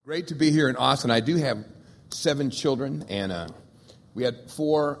Great to be here in Austin. I do have 7 children, and we had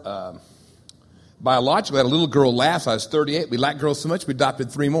 4 biological. I had a little girl last. I was 38. We like girls so much, we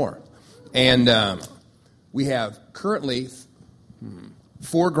adopted 3 more. And we have currently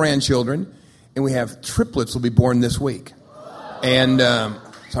 4 grandchildren, and we have triplets will be born this week. And so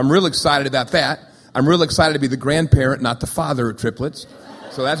I'm real excited about that. I'm real excited to be the grandparent, not the father of triplets.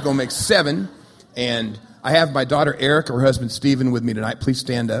 So that's going to make 7. And I have my daughter Erica, her husband Stephen, with me tonight. Please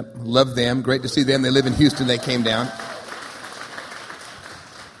stand up. Love them. Great to see them. They live in Houston. They came down.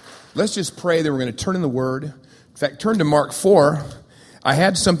 Let's just pray that we're going to turn in the Word. In fact, turn to Mark 4. I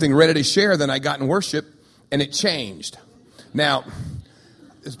had something ready to share, then I got in worship, and it changed. Now,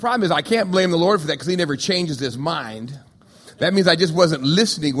 the problem is I can't blame the Lord for that because He never changes His mind. That means I just wasn't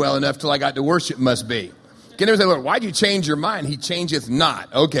listening well enough till I got to worship, must be. Can you say, Lord, why'd you change your mind? He changeth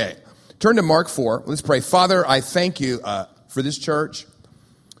not. Okay. Turn to Mark 4. Let's pray. Father, I thank you for this church.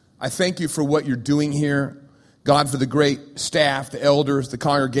 I thank you for what you're doing here. God, for the great staff, the elders, the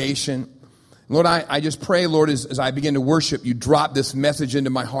congregation. Lord, I just pray, Lord, as I begin to worship, you drop this message into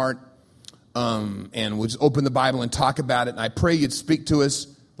my heart, and we'll just open the Bible and talk about it. And I pray you'd speak to us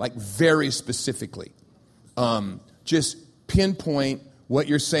like very specifically. Just pinpoint what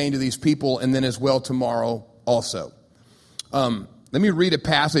you're saying to these people, and then as well tomorrow also. Let me read a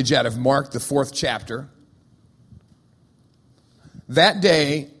passage out of Mark, the 4th chapter. That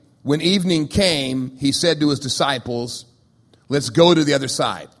day, when evening came, he said to his disciples, let's go to the other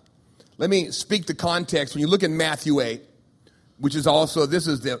side. Let me speak the context. When you look in Matthew 8, which is also, this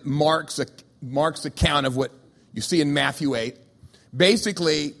is the Mark's account of what you see in Matthew 8.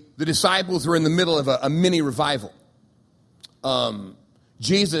 Basically, the disciples were in the middle of a mini revival.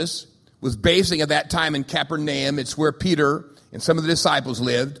 Jesus was basing at that time in Capernaum. It's where Peter and some of the disciples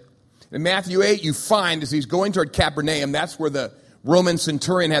lived. In Matthew 8, you find as he's going toward Capernaum, that's where the Roman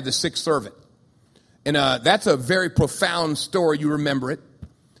centurion had the sick servant. And that's a very profound story. You remember it.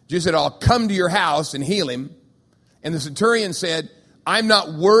 Jesus said, I'll come to your house and heal him. And the centurion said, I'm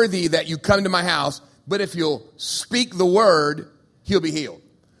not worthy that you come to my house, but if you'll speak the word, he'll be healed.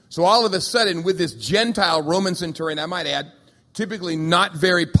 So all of a sudden, with this Gentile Roman centurion, I might add, typically not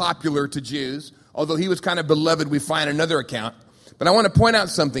very popular to Jews, although he was kind of beloved, we find another account. But I want to point out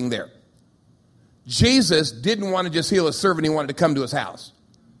something there. Jesus didn't want to just heal a servant, he wanted to come to his house.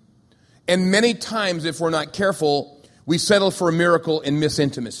 And many times, if we're not careful, we settle for a miracle and miss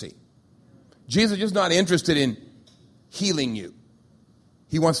intimacy. Jesus is just not interested in healing you.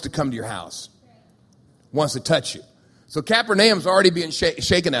 He wants to come to your house, wants to touch you. So Capernaum's already being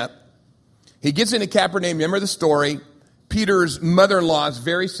shaken up. He gets into Capernaum, remember the story. Peter's mother-in-law is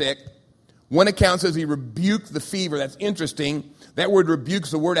very sick. One account says he rebuked the fever. That's interesting. That word rebuke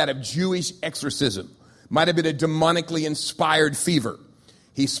is a word out of Jewish exorcism. Might have been a demonically inspired fever.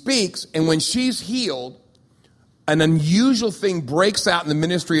 He speaks, and when she's healed, an unusual thing breaks out in the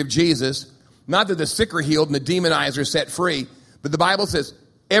ministry of Jesus. Not that the sick are healed and the demonized are set free, but the Bible says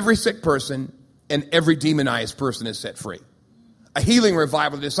every sick person and every demonized person is set free. A healing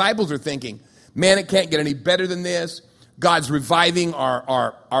revival. The disciples are thinking, man, it can't get any better than this. God's reviving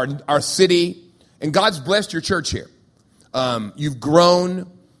our city, and God's blessed your church here. You've grown.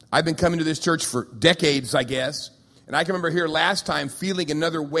 I've been coming to this church for decades, I guess. And I can remember here last time feeling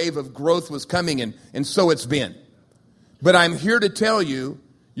another wave of growth was coming, and so it's been. But I'm here to tell you,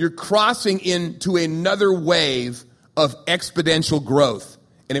 you're crossing into another wave of exponential growth.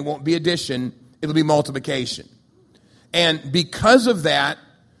 And it won't be addition, it'll be multiplication. And because of that,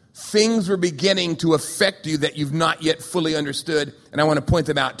 things were beginning to affect you that you've not yet fully understood, and I want to point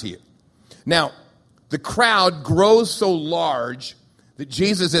them out to you. Now, the crowd grows so large that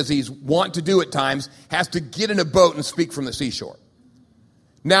Jesus, as he's wont to do at times, has to get in a boat and speak from the seashore.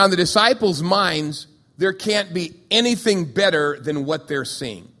 Now, in the disciples' minds, there can't be anything better than what they're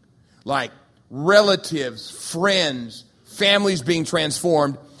seeing. Like relatives, friends, families being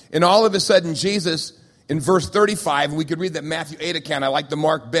transformed, and all of a sudden Jesus, in verse 35, and we could read that Matthew 8 account, I like the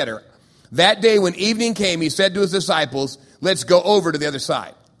Mark better. That day when evening came, he said to his disciples, let's go over to the other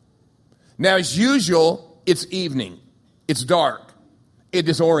side. Now, as usual, it's evening. It's dark. It's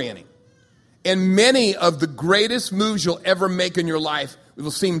disorienting. And many of the greatest moves you'll ever make in your life will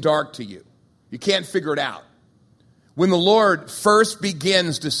seem dark to you. You can't figure it out. When the Lord first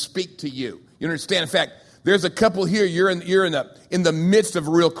begins to speak to you, you understand. In fact, there's a couple here, you're in the midst of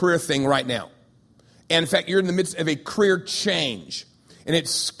a real career thing right now. And in fact, you're in the midst of a career change, and it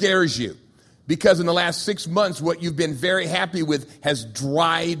scares you because in the last 6 months, what you've been very happy with has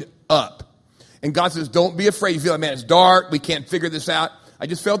dried up. And God says, don't be afraid. You feel like, man, it's dark. We can't figure this out. I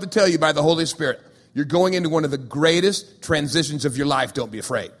just felt to tell you by the Holy Spirit, you're going into one of the greatest transitions of your life. Don't be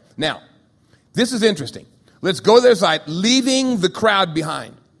afraid. Now, this is interesting. Let's go to the other side, leaving the crowd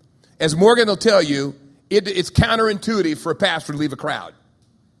behind. As Morgan will tell you, it's counterintuitive for a pastor to leave a crowd.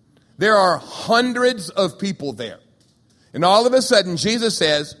 There are hundreds of people there. And all of a sudden, Jesus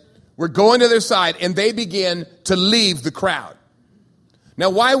says, we're going to their side, and they begin to leave the crowd.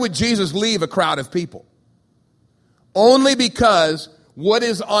 Now, why would Jesus leave a crowd of people? Only because what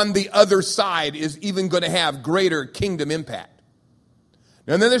is on the other side is even going to have greater kingdom impact.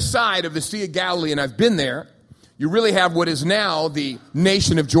 Now, on the other side of the Sea of Galilee, and I've been there, you really have what is now the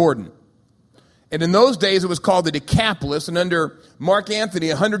nation of Jordan. And in those days, it was called the Decapolis, and under Mark Antony,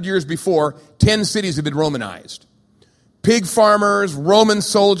 100 years before, 10 cities had been Romanized. Pig farmers, Roman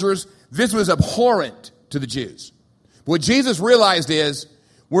soldiers, this was abhorrent to the Jews. What Jesus realized is,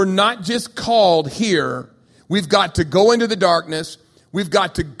 we're not just called here, we've got to go into the darkness, we've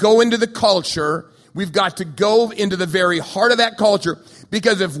got to go into the culture, we've got to go into the very heart of that culture,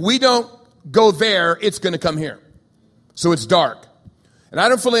 because if we don't go there, it's going to come here. So it's dark. And I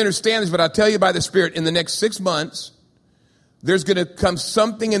don't fully understand this, but I'll tell you by the Spirit, in the next 6 months, there's going to come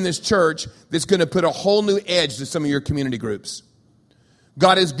something in this church that's going to put a whole new edge to some of your community groups.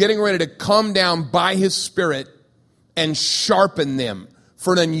 God is getting ready to come down by His Spirit and sharpen them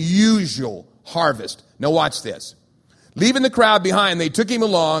for an unusual harvest. Now watch this. Leaving the crowd behind, they took Him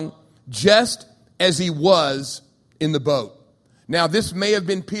along just as He was in the boat. Now this may have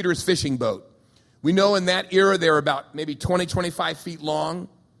been Peter's fishing boat. We know in that era they were about maybe 20, 25 feet long.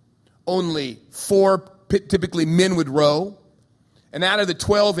 Only 4 typically men would row. And out of the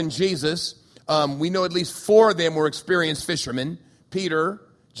 12 in Jesus, we know at least 4 of them were experienced fishermen. Peter,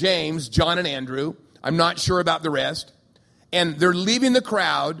 James, John, and Andrew. I'm not sure about the rest. And they're leaving the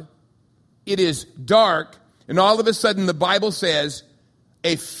crowd. It is dark. And all of a sudden the Bible says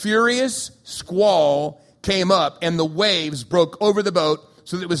a furious squall came up and the waves broke over the boat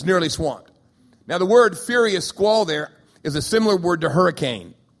so that it was nearly swamped. Now, the word furious squall there is a similar word to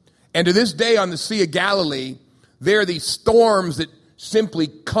hurricane. And to this day on the Sea of Galilee, there are these storms that simply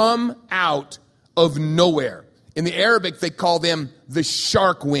come out of nowhere. In the Arabic, they call them the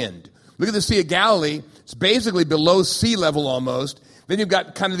shark wind. Look at the Sea of Galilee. It's basically below sea level almost. Then you've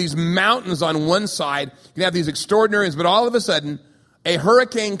got kind of these mountains on one side. You can have these extraordinaries, but all of a sudden, a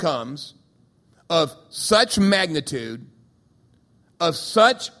hurricane comes of such magnitude, of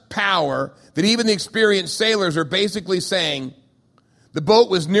such power, that even the experienced sailors are basically saying the boat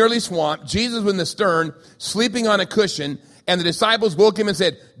was nearly swamped. Jesus was in the stern, sleeping on a cushion, and the disciples woke him and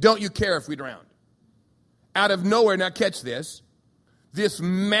said, "Don't you care if we drown?" Out of nowhere, now catch this, this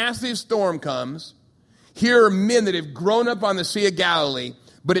massive storm comes. Here are men that have grown up on the Sea of Galilee,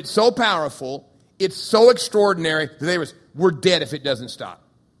 but it's so powerful, it's so extraordinary that they was, we're dead if it doesn't stop.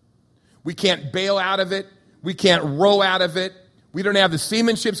 We can't bail out of it. We can't row out of it. We don't have the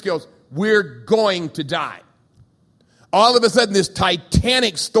seamanship skills. We're going to die. All of a sudden, this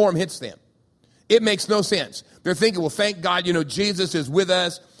titanic storm hits them. It makes no sense. They're thinking, well, thank God, Jesus is with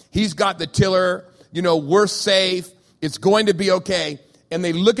us. He's got the tiller. We're safe. It's going to be okay. And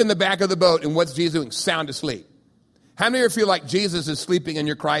they look in the back of the boat, and what's Jesus doing? Sound asleep. How many of you feel like Jesus is sleeping in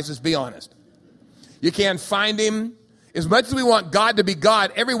your crisis? Be honest. You can't find Him. As much as we want God to be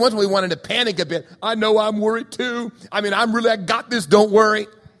God, every once in a while we want Him to panic a bit. I know I'm worried too. I got this, don't worry.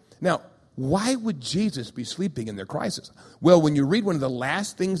 Now, why would Jesus be sleeping in their crisis? Well, when you read one of the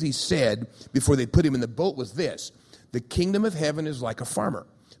last things He said before they put Him in the boat was this: the kingdom of heaven is like a farmer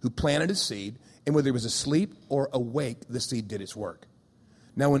who planted a seed, and whether he was asleep or awake, the seed did its work.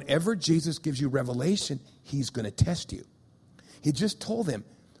 Now, whenever Jesus gives you revelation, He's going to test you. He just told them,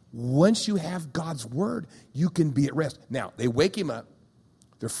 once you have God's word, you can be at rest. Now, they wake him up.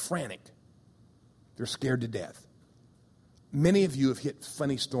 They're frantic. They're scared to death. Many of you have hit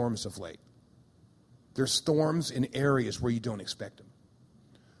funny storms of late. There's storms in areas where you don't expect them.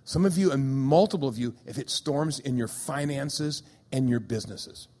 Some of you and multiple of you have hit storms in your finances and your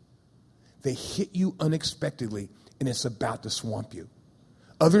businesses. They hit you unexpectedly, and it's about to swamp you.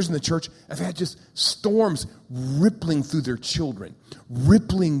 Others in the church have had just storms rippling through their children,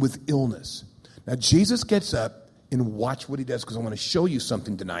 rippling with illness. Now, Jesus gets up, and watch what He does, because I want to show you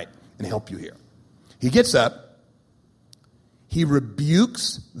something tonight and help you here. He gets up, He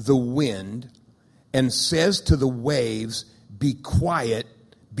rebukes the wind, and says to the waves, "Be quiet,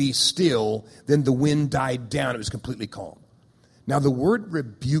 be still." Then the wind died down. It was completely calm. Now, the word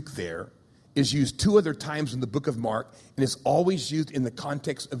rebuke there is used 2 other times in the book of Mark, and it's always used in the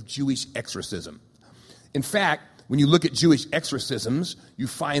context of Jewish exorcism. In fact, when you look at Jewish exorcisms, you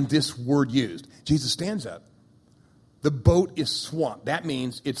find this word used. Jesus stands up. The boat is swamped. That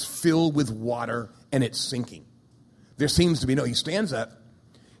means it's filled with water and it's sinking. There seems to be he stands up.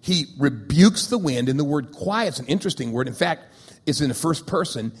 He rebukes the wind, and the word quiet's an interesting word. In fact, it's in the first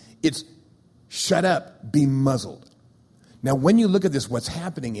person. It's shut up, be muzzled. Now, when you look at this, what's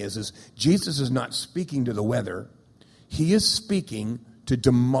happening is Jesus is not speaking to the weather. He is speaking to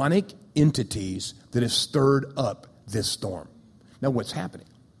demonic entities that have stirred up this storm. Now, what's happening?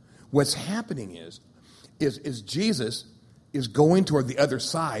 What's happening is Jesus is going toward the other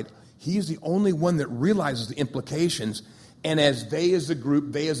side. He's the only one that realizes the implications. And as they as a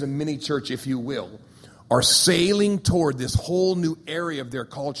group, they as a mini church, if you will, are sailing toward this whole new area of their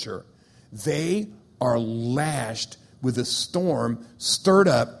culture, they are lashed with a storm stirred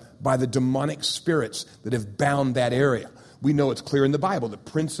up by the demonic spirits that have bound that area. We know it's clear in the Bible. The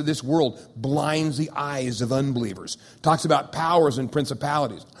prince of this world blinds the eyes of unbelievers. Talks about powers and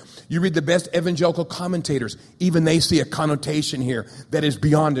principalities. You read the best evangelical commentators. Even they see a connotation here that is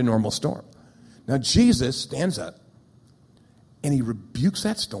beyond a normal storm. Now Jesus stands up and he rebukes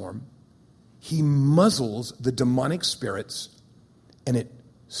that storm. He muzzles the demonic spirits and it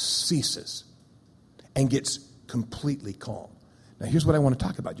ceases and gets completely calm. Now here's what I want to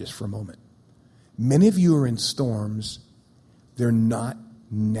talk about just for a moment. Many of you are in storms. They're not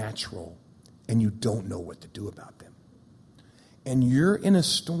natural, and you don't know what to do about them. And you're in a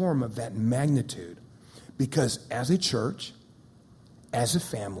storm of that magnitude because as a church, as a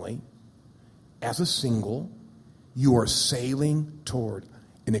family, as a single, you are sailing toward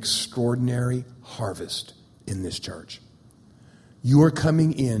an extraordinary harvest in this church. You are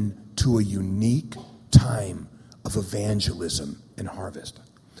coming in to a unique time of evangelism and harvest.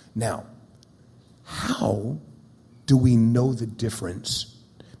 Now, how do we know the difference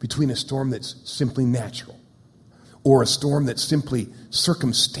between a storm that's simply natural or a storm that's simply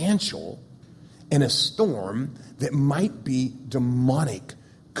circumstantial and a storm that might be demonic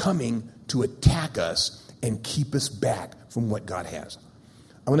coming to attack us and keep us back from what God has?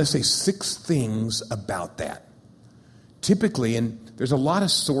 I want to say 6 things about that. Typically, and there's a lot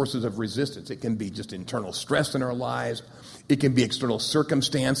of sources of resistance. It can be just internal stress in our lives. It can be external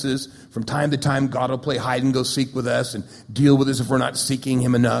circumstances. From time to time, God will play hide and go seek with us and deal with us if we're not seeking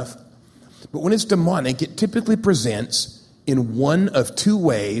him enough. But when it's demonic, it typically presents in one of 2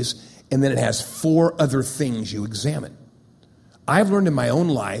 ways, and then it has 4 other things you examine. I've learned in my own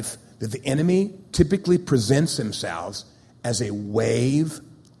life that the enemy typically presents themselves as a wave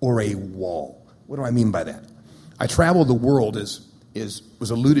or a wall. What do I mean by that? I travel the world, as was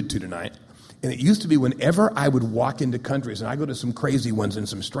alluded to tonight, and it used to be whenever I would walk into countries, and I go to some crazy ones and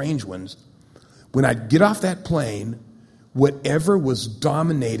some strange ones, when I'd get off that plane, whatever was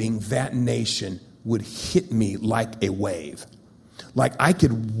dominating that nation would hit me like a wave. Like I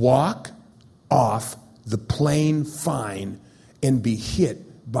could walk off the plane fine and be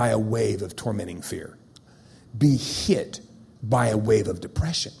hit by a wave of tormenting fear, be hit by a wave of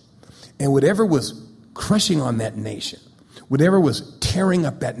depression. And whatever was crushing on that nation, whatever was tearing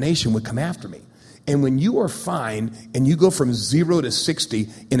up that nation would come after me. And when you are fine and you go from 0 to 60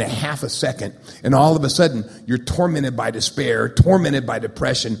 in a half a second, and all of a sudden you're tormented by despair, tormented by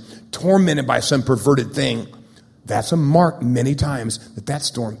depression, tormented by some perverted thing, that's a mark many times that that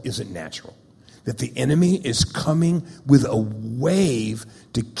storm isn't natural. That the enemy is coming with a wave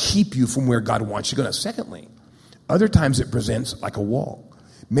to keep you from where God wants you to go. Now, secondly, other times it presents like a wall.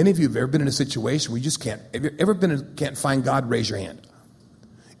 Many of you have ever been in a situation where you just can't find God? Raise your hand.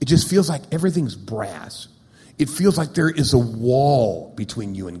 It just feels like everything's brass. It feels like there is a wall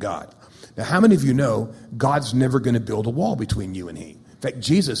between you and God. Now, how many of you know God's never going to build a wall between you and he? In fact,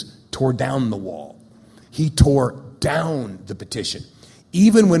 Jesus tore down the wall. He tore down the petition.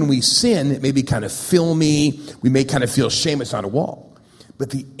 Even when we sin, it may be kind of filmy. We may kind of feel shame. It's not a wall. But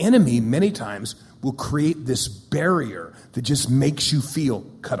the enemy many times will create this barrier that just makes you feel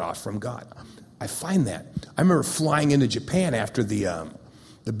cut off from God. I find that. I remember flying into Japan after the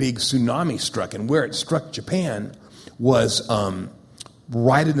big tsunami struck, and where it struck Japan was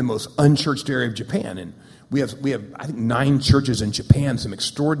right in the most unchurched area of Japan. And we have I think 9 churches in Japan, some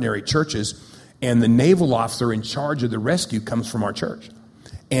extraordinary churches, and the naval officer in charge of the rescue comes from our church.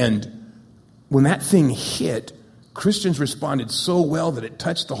 And when that thing hit, Christians responded so well that it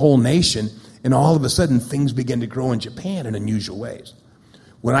touched the whole nation, and all of a sudden things began to grow in Japan in unusual ways.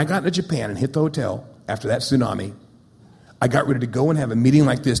 When I got into Japan and hit the hotel after that tsunami, I got ready to go and have a meeting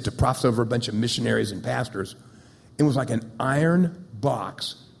like this to prophesy over a bunch of missionaries and pastors. It was like an iron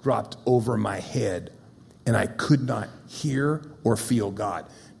box dropped over my head, and I could not hear or feel God.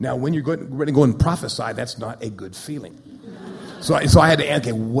 Now, when you're ready to go and prophesy, that's not a good feeling. So I had to ask,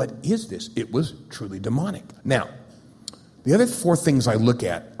 okay, what is this? It was truly demonic. Now, the other 4 things I look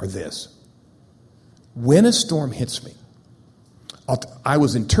at are this. When a storm hits me, I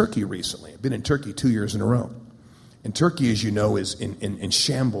was in Turkey recently. I've been in Turkey 2 years in a row. And Turkey, as you know, is in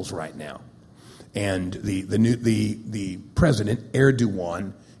shambles right now. And the president,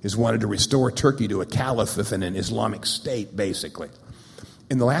 Erdogan, has wanted to restore Turkey to a caliphate and an Islamic state, basically.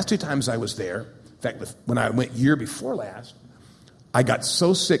 In the last 2 times I was there, in fact, when I went year before last, I got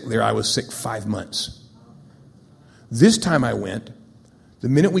so sick there, I was sick 5 months. This time I went, the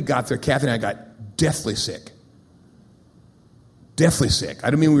minute we got there, Kathy and I got deathly sick. Deathly sick. I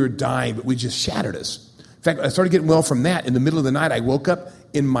don't mean we were dying, but we just shattered us. In fact, I started getting well from that. In the middle of the night, I woke up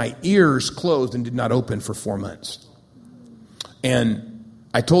and my ears closed and did not open for 4 months. And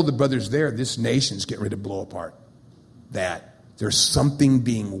I told the brothers there, this nation's getting ready to blow apart. That there's something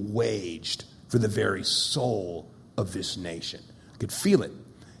being waged for the very soul of this nation. I could feel it.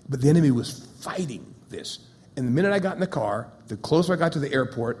 But the enemy was fighting this. And the minute I got in the car, the closer I got to the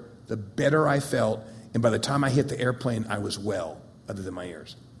airport, the better I felt. And by the time I hit the airplane, I was well, other than my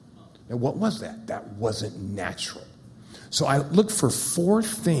ears. Now, what was that? That wasn't natural. So I look for 4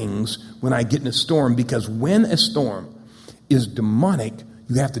 things when I get in a storm, because when a storm is demonic,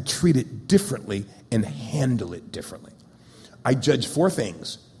 you have to treat it differently and handle it differently. I judge 4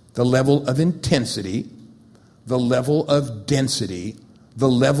 things: the level of intensity, the level of density, the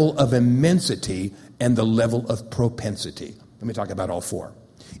level of immensity, and the level of propensity. Let me talk about all 4.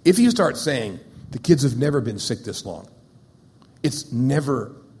 If you start saying, the kids have never been sick this long, it's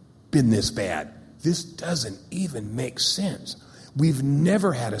never been this bad, this doesn't even make sense. We've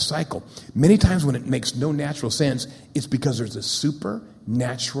never had a cycle. Many times when it makes no natural sense, it's because there's a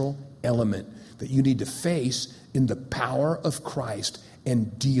supernatural element that you need to face in the power of Christ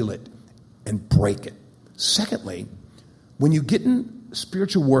and deal it and break it. Secondly, when you get in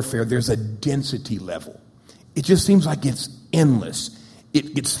spiritual warfare, there's a density level. It just seems like it's endless.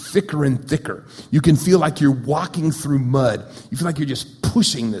 It gets thicker and thicker. You can feel like you're walking through mud. You feel like you're just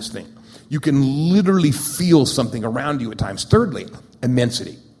pushing this thing. You can literally feel something around you at times. Thirdly,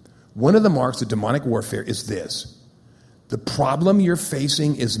 immensity. One of the marks of demonic warfare is this: the problem you're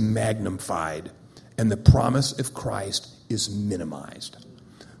facing is magnified, and the promise of Christ is minimized.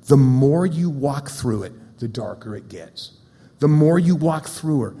 The more you walk through it, the darker it gets. The more you walk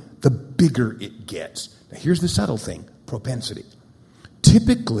through her, the bigger it gets. Now, here's the subtle thing: propensity.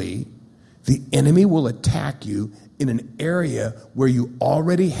 Typically, the enemy will attack you in an area where you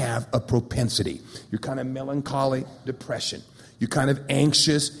already have a propensity. You're kind of melancholy, depression. You're kind of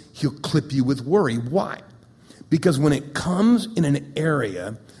anxious. He'll clip you with worry. Why? Because when it comes in an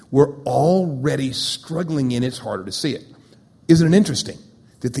area we're already struggling in, it's harder to see it. Isn't it interesting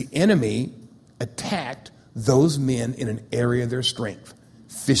that the enemy attacked those men in an area of their strength?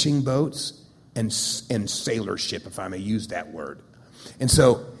 Fishing boats and sailorship, if I may use that word. And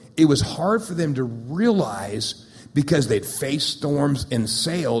so it was hard for them to realize, because they'd faced storms and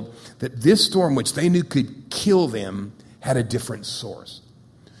sailed, that this storm, which they knew could kill them, had a different source.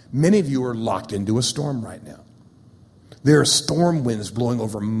 Many of you are locked into a storm right now. There are storm winds blowing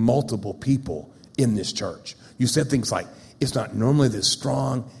over multiple people in this church. You said things like, it's not normally this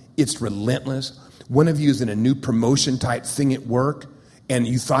strong, it's relentless. One of you is in a new promotion type thing at work, and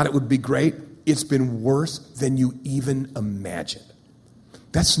you thought it would be great. It's been worse than you even imagined.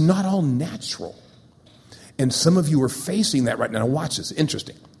 That's not all natural. And some of you are facing that right now. Now watch this.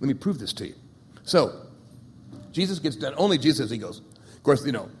 Interesting. Let me prove this to you. So, Jesus gets done. Only Jesus, he goes. Of course,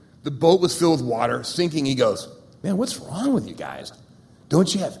 the boat was filled with water, sinking. He goes, man, what's wrong with you guys?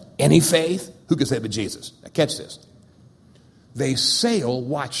 Don't you have any faith? Who could say it but Jesus? Now catch this. They sail,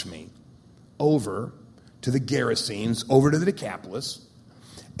 watch me, over to the Gerasenes, over to the Decapolis.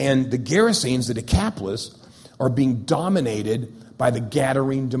 And the Gerasenes, the Decapolis, are being dominated by the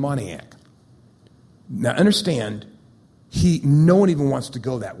Gadarene demoniac. Now understand, no one even wants to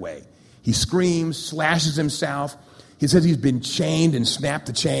go that way. He screams, slashes himself. He says he's been chained and snapped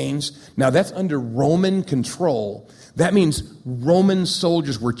the chains. Now that's under Roman control. That means Roman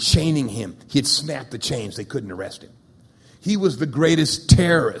soldiers were chaining him. He had snapped the chains. They couldn't arrest him. He was the greatest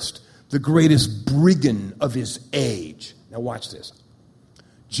terrorist, the greatest brigand of his age. Now watch this.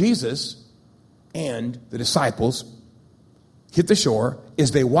 Jesus and the disciples hit the shore.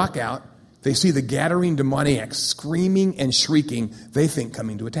 As they walk out, they see the Gadarene demoniac screaming and shrieking, they think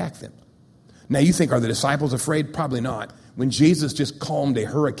coming to attack them. Now you think, are the disciples afraid? Probably not. When Jesus just calmed a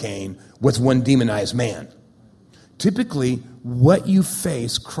hurricane with one demonized man. Typically, what you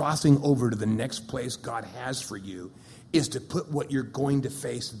face crossing over to the next place God has for you is to put what you're going to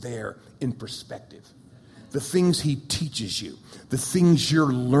face there in perspective. The things he teaches you, the things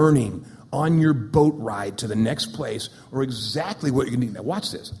you're learning on your boat ride to the next place are exactly what you're going to need. Now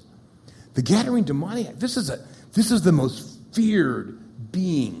watch this. The Gadarene demoniac, this is the most feared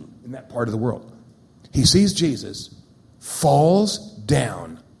being in that part of the world. He sees Jesus, falls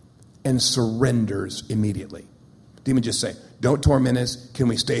down, and surrenders immediately. Demons just say, don't torment us. Can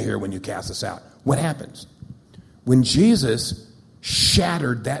we stay here when you cast us out? What happens? When Jesus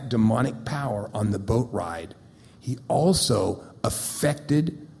shattered that demonic power on the boat ride, he also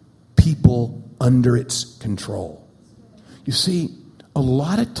affected people under its control. You see, a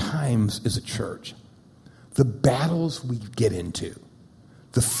lot of times as a church, the battles we get into,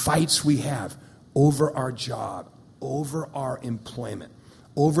 the fights we have over our job, over our employment,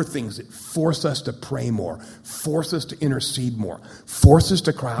 over things that force us to pray more, force us to intercede more, force us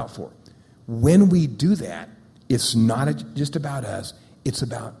to cry out for. When we do that, it's not just about us, it's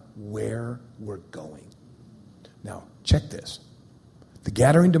about where we're going. Now, check this. The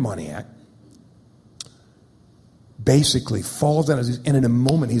Gadarene demoniac basically falls down, and in a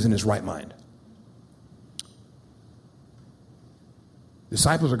moment he's in his right mind.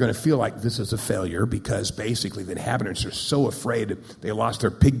 Disciples are going to feel like this is a failure because basically the inhabitants are so afraid they lost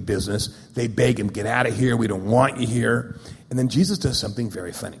their pig business. They beg him, get out of here. We don't want you here. And then Jesus does something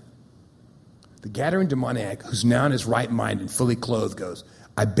very funny. The Gadarene demoniac, who's now in his right mind and fully clothed, goes,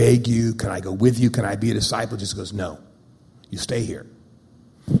 I beg you, can I go with you? Can I be a disciple? Jesus goes, no, you stay here.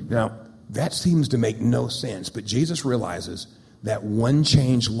 Now, that seems to make no sense, but Jesus realizes that one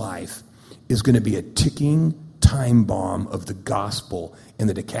changed life is going to be a ticking time bomb of the gospel in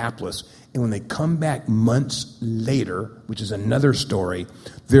the Decapolis. And when they come back months later, which is another story,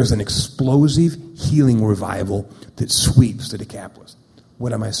 there's an explosive healing revival that sweeps the Decapolis.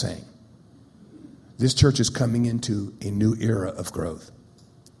 What am I saying? This church is coming into a new era of growth.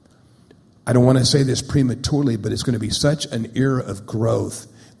 I don't want to say this prematurely, but it's going to be such an era of growth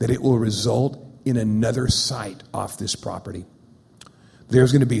that it will result in another site off this property.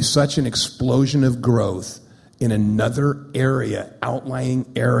 There's going to be such an explosion of growth in another area,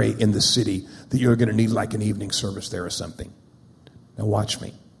 outlying area in the city, that you're going to need like an evening service there or something. Now watch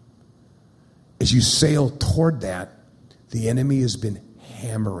me. As you sail toward that, the enemy has been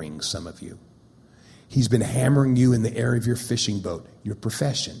hammering some of you. He's been hammering you in the area of your fishing boat, your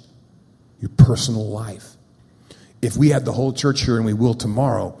profession, your personal life. If we had the whole church here, and we will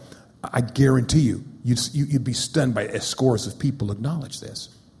tomorrow, I guarantee you, you'd be stunned by scores of people acknowledge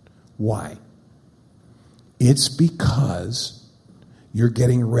this. Why? It's because you're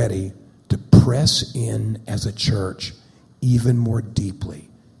getting ready to press in as a church even more deeply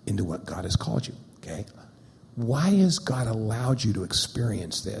into what God has called you, okay? Why has God allowed you to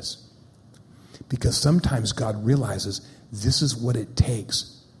experience this? Because sometimes God realizes this is what it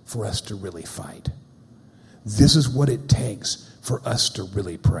takes for us to really fight. This is what it takes for us to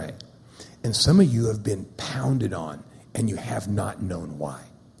really pray. And some of you have been pounded on, and you have not known why.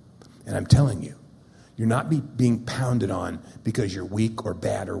 And I'm telling you, you're not being pounded on because you're weak or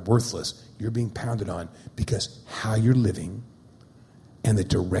bad or worthless. You're being pounded on because how you're living and the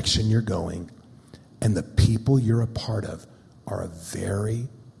direction you're going and the people you're a part of are a very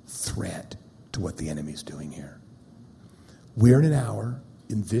threat to what the enemy's doing here. We're in an hour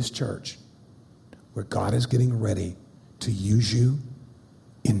in this church where God is getting ready to use you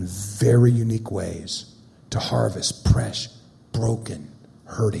in very unique ways to harvest fresh, broken,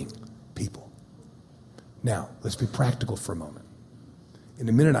 hurting people. Now, let's be practical for a moment. In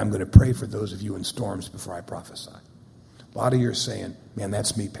a minute, I'm going to pray for those of you in storms before I prophesy. A lot of you are saying, man,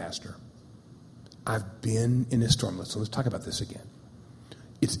 that's me, Pastor. I've been in a storm. So let's talk about this again.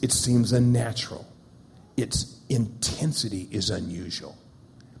 It seems unnatural. Its intensity is unusual.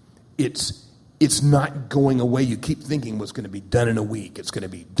 It's not going away. You keep thinking what's going to be done in a week. It's going to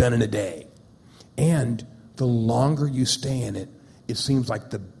be done in a day. And the longer you stay in it, it seems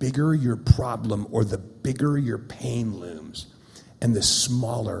like the bigger your problem or the bigger your pain looms and the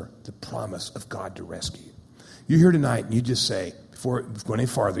smaller the promise of God to rescue you. You're here tonight and you just say, before going any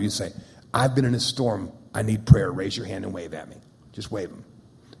farther, you say, I've been in a storm. I need prayer. Raise your hand and wave at me. Just wave them.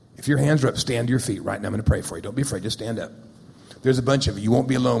 If your hands are up, stand to your feet right now. I'm going to pray for you. Don't be afraid. Just stand up. There's a bunch of you. You won't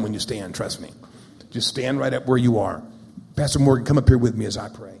be alone when you stand. Trust me. Just stand right up where you are. Pastor Morgan, come up here with me as I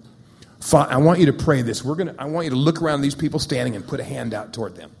pray. I want you to pray this. I want you to look around these people standing and put a hand out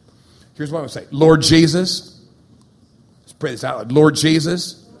toward them. Here's what I'm going to say. Lord Jesus, let's pray this out loud. Lord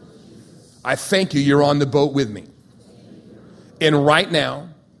Jesus, I thank you. You're on the boat with me. And right now,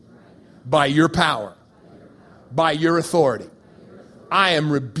 by your power, by your authority, I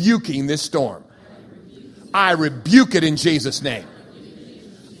am rebuking this storm. I rebuke it in Jesus' name.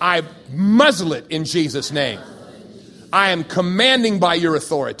 I muzzle it in Jesus' name. I am commanding by your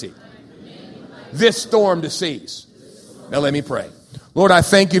authority this storm to cease. Now let me pray. Lord, I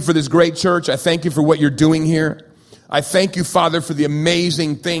thank you for this great church. I thank you for what you're doing here. I thank you, Father, for the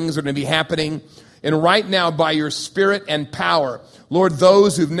amazing things that are going to be happening. And right now, by your Spirit and power, Lord,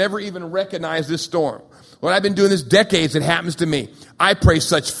 those who've never even recognized this storm, Lord, I've been doing this decades. It happens to me. I pray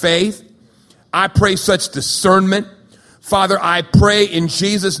such faith. I pray such discernment. Father, I pray in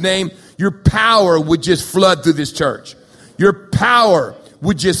Jesus' name, your power would just flood through this church. Your power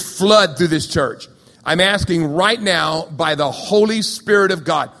would just flood through this church. I'm asking right now by the Holy Spirit of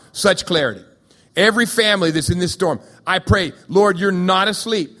God, such clarity. Every family that's in this storm, I pray, Lord, you're not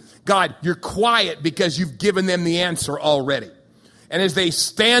asleep. God, you're quiet because you've given them the answer already. And as they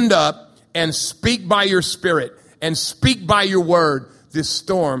stand up and speak by your Spirit and speak by your word, this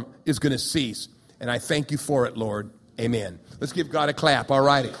storm is going to cease. And I thank you for it, Lord. Amen. Let's give God a clap. All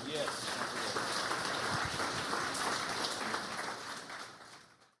righty. Yes.